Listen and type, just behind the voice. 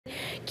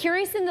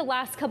Curious in the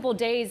last couple of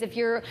days if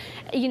you're,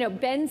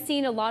 been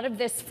seeing a lot of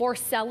this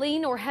forced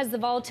selling, or has the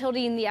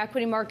volatility in the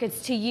equity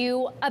markets to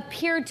you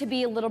appeared to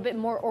be a little bit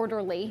more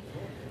orderly?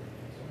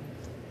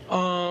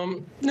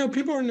 No,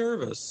 people are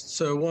nervous.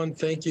 So one,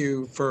 thank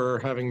you for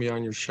having me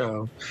on your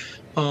show.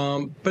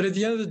 But at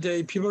the end of the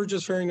day, people are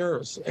just very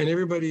nervous, and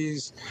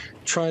everybody's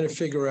trying to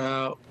figure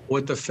out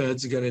what the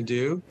Fed's going to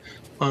do.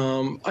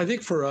 I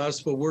think for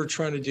us, what we're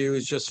trying to do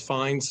is just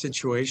find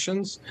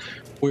situations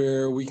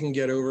where we can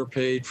get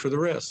overpaid for the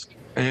risk.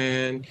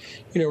 And,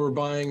 we're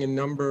buying a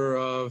number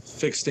of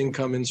fixed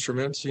income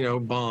instruments,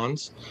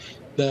 bonds,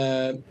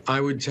 that I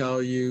would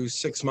tell you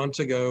 6 months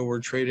ago were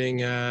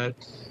trading at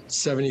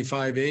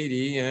 75,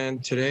 80,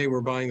 and today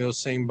we're buying those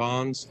same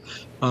bonds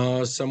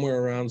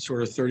somewhere around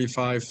sort of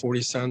 35,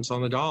 40 cents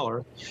on the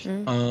dollar.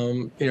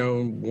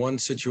 One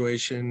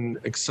situation,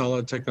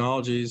 Excella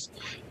Technologies,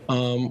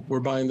 we're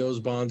buying those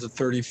bonds at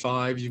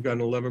 35. You've got an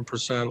 11%,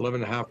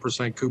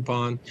 11.5%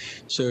 coupon.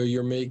 So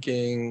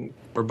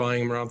we're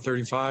buying them around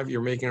 35.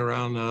 You're making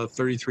around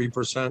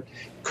 33%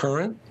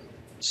 current.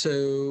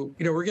 So,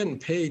 we're getting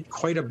paid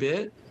quite a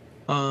bit,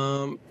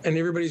 and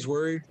everybody's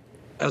worried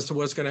as to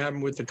what's going to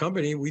happen with the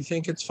company. We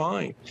think it's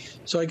fine.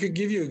 So I could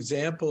give you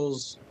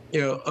examples,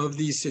 of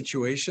these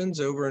situations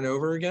over and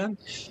over again.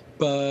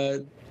 But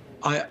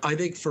I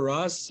think for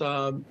us,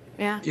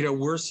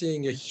 we're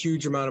seeing a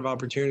huge amount of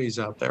opportunities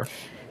out there.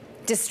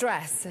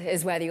 Distress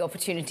is where the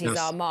opportunities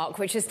are, Mark,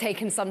 which has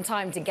taken some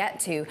time to get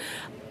to.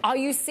 Are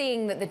you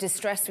seeing that the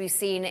distress we've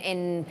seen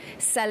in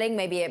selling,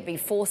 maybe it be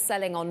forced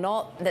selling or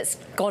not, that's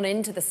gone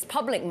into the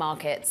public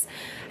markets,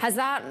 has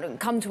that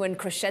come to a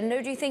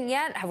crescendo, do you think,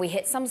 yet? Have we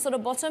hit some sort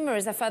of bottom, or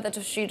is there further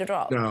to shoot or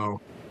drop?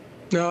 No,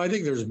 I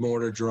think there's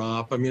more to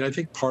drop. I mean, I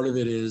think part of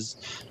it is,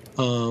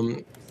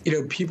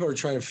 people are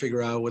trying to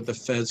figure out what the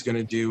Fed's going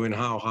to do and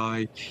how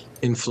high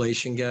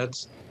inflation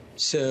gets.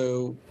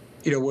 So,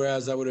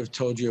 whereas I would have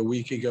told you a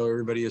week ago,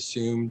 everybody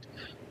assumed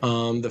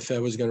the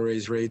Fed was going to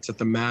raise rates at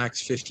the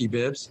max 50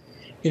 bips.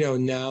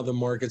 Now the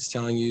market's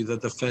telling you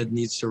that the Fed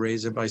needs to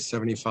raise it by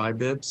 75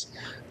 bips.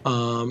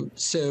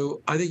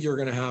 So I think you're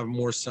going to have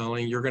more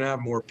selling. You're going to have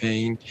more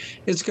pain.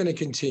 It's going to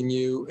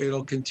continue.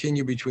 It'll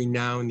continue between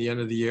now and the end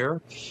of the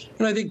year.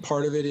 And I think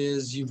part of it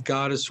is you've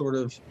got to sort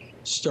of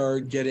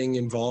start getting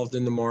involved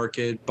in the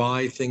market,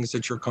 buy things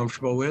that you're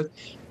comfortable with.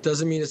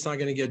 Doesn't mean it's not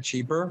going to get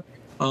cheaper.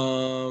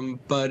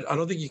 But I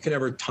don't think you can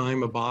ever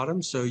time a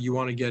bottom, so you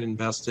want to get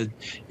invested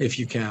if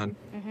you can.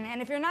 And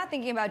if you're not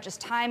thinking about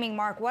just timing,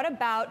 Mark, what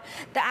about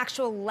the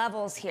actual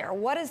levels here?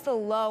 What is the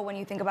low when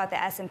you think about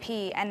the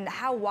S&P, and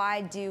how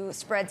wide do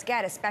spreads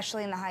get,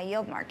 especially in the high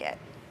yield market?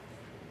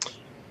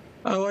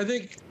 Oh, I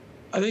think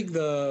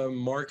the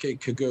market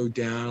could go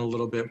down a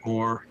little bit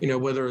more,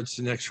 whether it's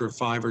an extra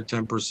 5 or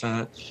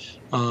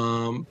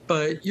 10%.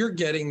 But you're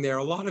getting there.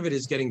 A lot of it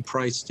is getting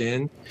priced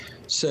in.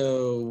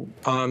 So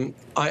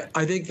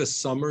I think the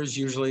summer is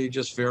usually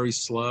just very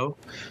slow.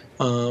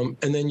 And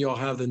then you'll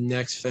have the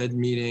next Fed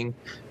meeting.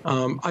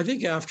 I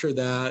think after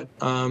that,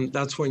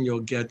 that's when you'll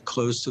get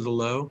close to the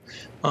low.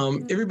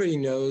 Everybody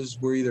knows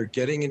we're either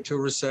getting into a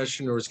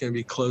recession or it's going to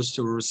be close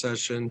to a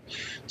recession.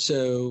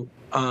 So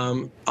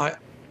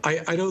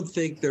I don't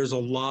think there's a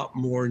lot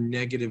more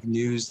negative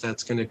news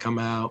that's going to come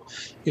out.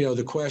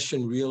 The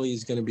question really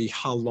is going to be,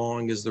 how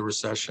long is the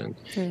recession?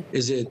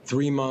 Is it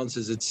 3 months?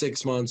 Is it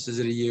 6 months? Is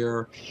it a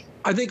year?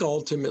 I think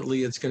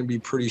ultimately it's going to be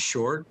pretty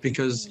short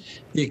because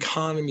the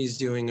economy is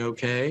doing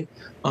okay.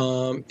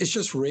 It's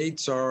just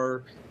rates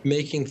are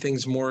making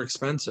things more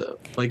expensive.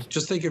 Like,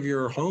 just think of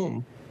your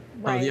home.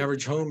 The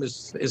average home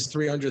is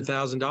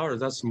 $300,000.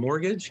 That's a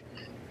mortgage.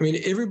 I mean,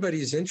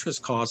 everybody's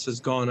interest cost has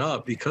gone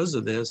up because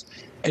of this,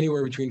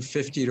 anywhere between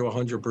 50 to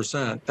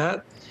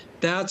 100%.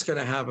 That's going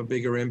to have a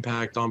bigger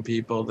impact on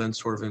people than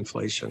sort of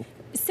inflation.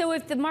 So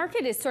if the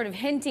market is sort of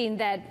hinting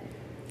that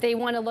they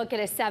want to look at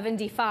a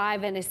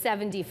 75 and a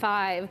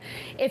 75,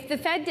 if the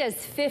Fed does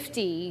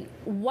 50,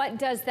 what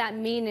does that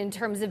mean in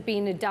terms of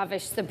being a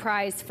dovish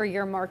surprise for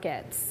your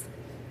markets?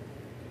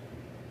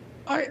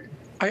 I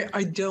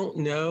don't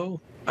know.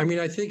 I mean,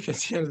 I think at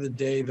the end of the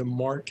day, the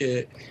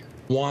market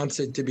wants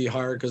it to be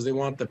higher because they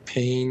want the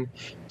pain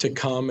to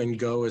come and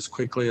go as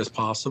quickly as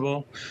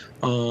possible.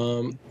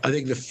 I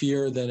think the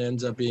fear then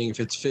ends up being,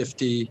 if it's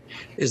 50,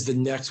 is the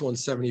next one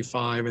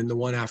 75 and the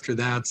one after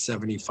that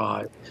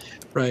 75,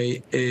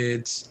 right?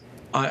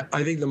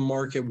 I think the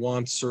market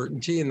wants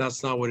certainty, and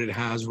that's not what it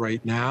has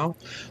right now.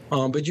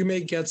 But you may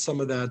get some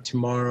of that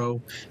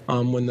tomorrow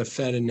when the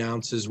Fed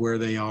announces where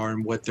they are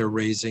and what they're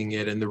raising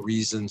it and the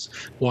reasons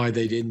why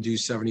they didn't do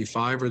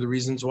 75 or the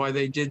reasons why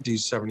they did do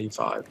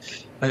 75.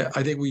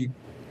 I think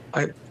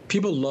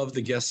people love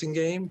the guessing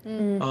game.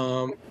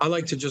 I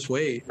like to just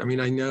wait. I mean,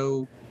 I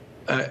know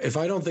if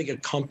I don't think a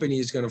company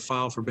is going to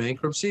file for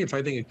bankruptcy, if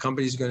I think a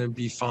company is going to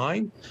be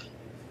fine,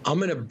 I'm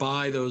going to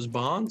buy those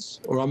bonds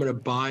or I'm going to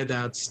buy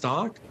that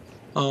stock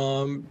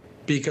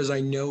because I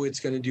know it's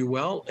going to do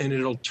well, and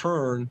it'll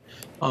turn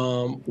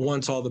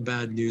once all the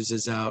bad news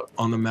is out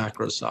on the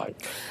macro side.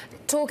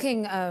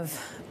 Talking of,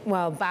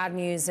 well, bad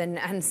news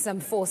and some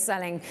forced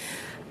selling,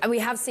 we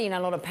have seen a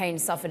lot of pain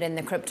suffered in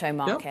the crypto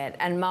market. Yep.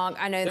 And Mark,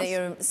 I know that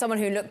you're someone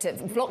who looked at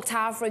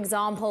BlockTower, for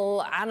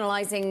example,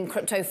 analyzing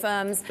crypto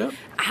firms. Yep.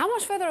 How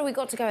much further have we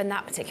got to go in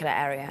that particular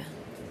area?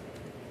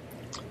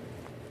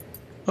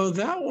 Oh,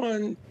 that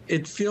one,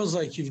 it feels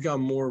like you've got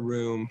more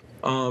room.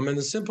 And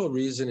the simple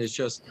reason is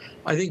just,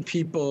 I think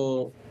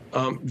people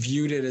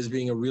viewed it as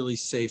being a really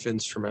safe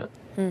instrument.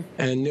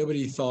 And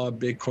nobody thought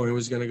Bitcoin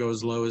was going to go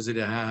as low as it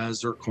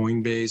has, or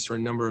Coinbase, or a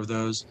number of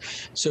those.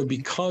 So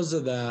because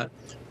of that,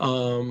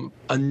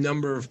 a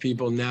number of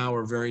people now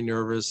are very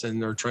nervous,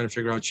 and they're trying to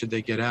figure out, should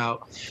they get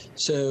out?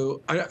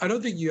 So I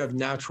don't think you have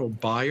natural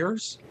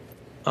buyers.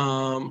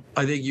 I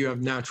think you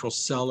have natural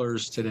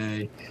sellers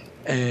today.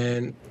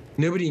 And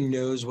nobody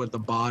knows what the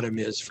bottom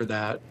is for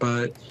that.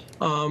 But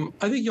I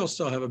think you'll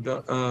still have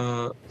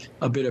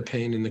a bit of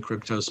pain in the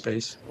crypto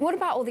space. What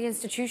about all the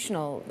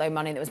institutional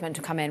money that was meant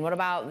to come in? What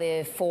about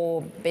the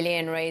 $4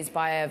 billion raised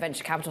by a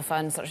venture capital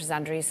fund such as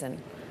Andreessen?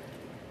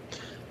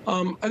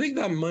 I think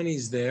that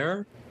money's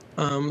there,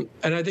 and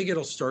I think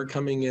it'll start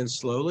coming in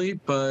slowly.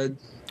 But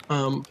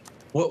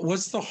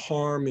what's the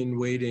harm in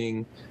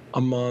waiting a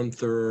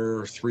month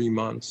or 3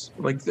 months?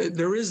 Like,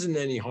 there isn't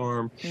any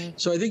harm.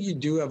 So I think you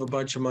do have a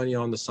bunch of money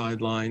on the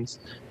sidelines,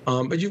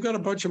 but you've got a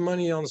bunch of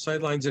money on the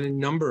sidelines in a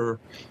number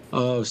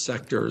of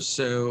sectors.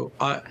 So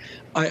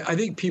I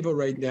think people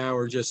right now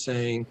are just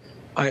saying,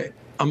 I'm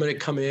going to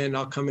come in,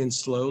 I'll come in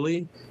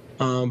slowly,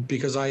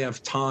 because I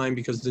have time,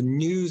 because the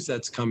news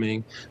that's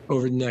coming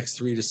over the next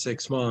 3 to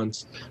 6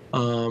 months,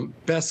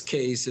 best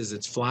case is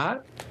it's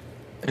flat,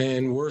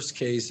 and worst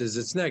case is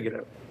it's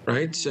negative,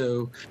 right?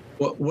 So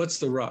what's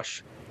the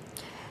rush?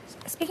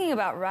 Speaking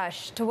about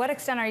rush, to what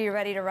extent are you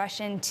ready to rush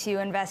into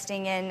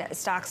investing in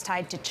stocks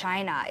tied to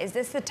China? Is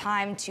this the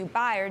time to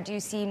buy, or do you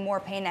see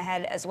more pain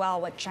ahead as well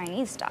with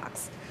Chinese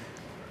stocks?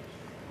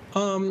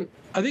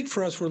 I think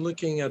for us, we're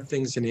looking at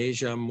things in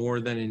Asia more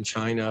than in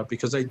China,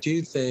 because I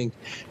do think,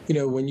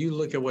 when you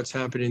look at what's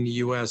happened in the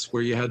U.S.,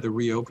 where you had the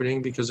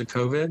reopening because of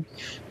COVID,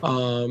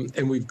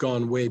 and we've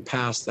gone way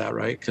past that,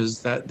 right?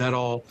 Because that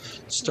all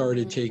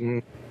started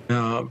taking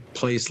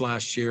place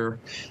last year.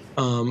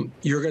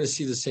 You're going to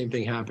see the same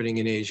thing happening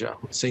in Asia,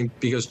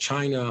 because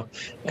China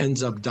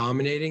ends up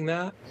dominating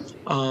that.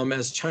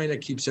 As China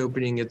keeps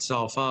opening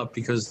itself up,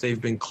 because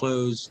they've been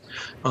closed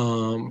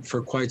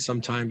for quite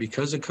some time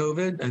because of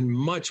COVID, and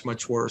much,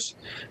 much worse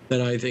than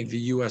I think the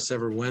U.S.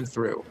 ever went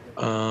through.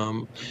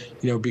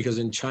 Because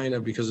in China,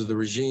 because of the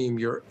regime,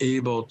 you're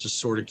able to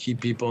sort of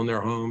keep people in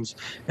their homes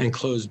and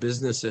close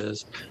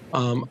businesses.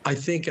 I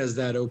think as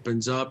that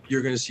opens up,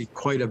 you're going to see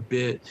quite a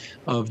bit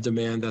of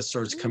demand that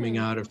starts coming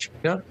out of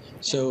China,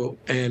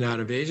 and out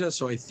of Asia.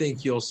 So I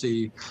think you'll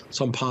see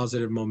some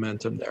positive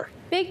momentum there.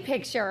 Big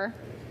picture,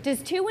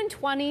 does 2 and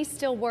 20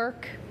 still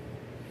work?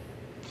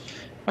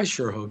 I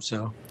sure hope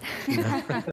so.